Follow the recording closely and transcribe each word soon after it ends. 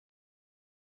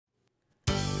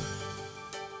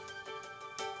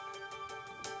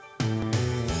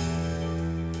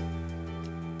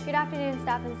Good afternoon,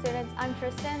 staff and students. I'm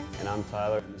Tristan. And I'm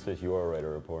Tyler. This is your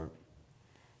Raider Report.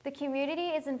 The community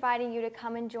is inviting you to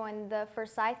come and join the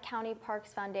Forsyth County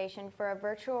Parks Foundation for a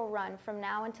virtual run from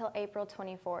now until April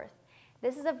 24th.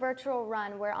 This is a virtual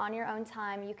run where on your own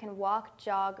time you can walk,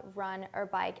 jog, run, or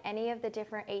bike any of the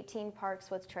different 18 parks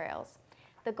with trails.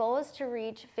 The goal is to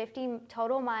reach 50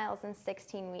 total miles in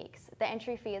 16 weeks. The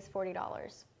entry fee is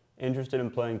 $40. Interested in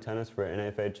playing tennis for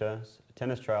NFHS?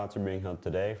 Tennis tryouts are being held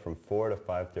today from 4 to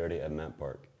 5:30 at Met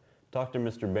Park. Talk to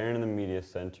Mr. Barron in the Media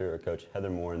Center or Coach Heather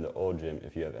Moore in the Old Gym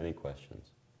if you have any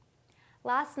questions.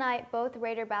 Last night, both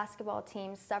Raider basketball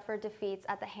teams suffered defeats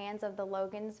at the hands of the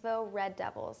Logan'sville Red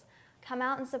Devils. Come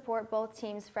out and support both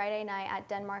teams Friday night at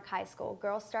Denmark High School.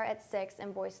 Girls start at 6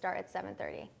 and boys start at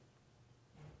 7:30.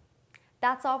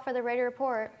 That's all for the Raider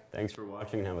Report. Thanks for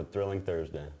watching and have a thrilling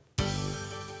Thursday.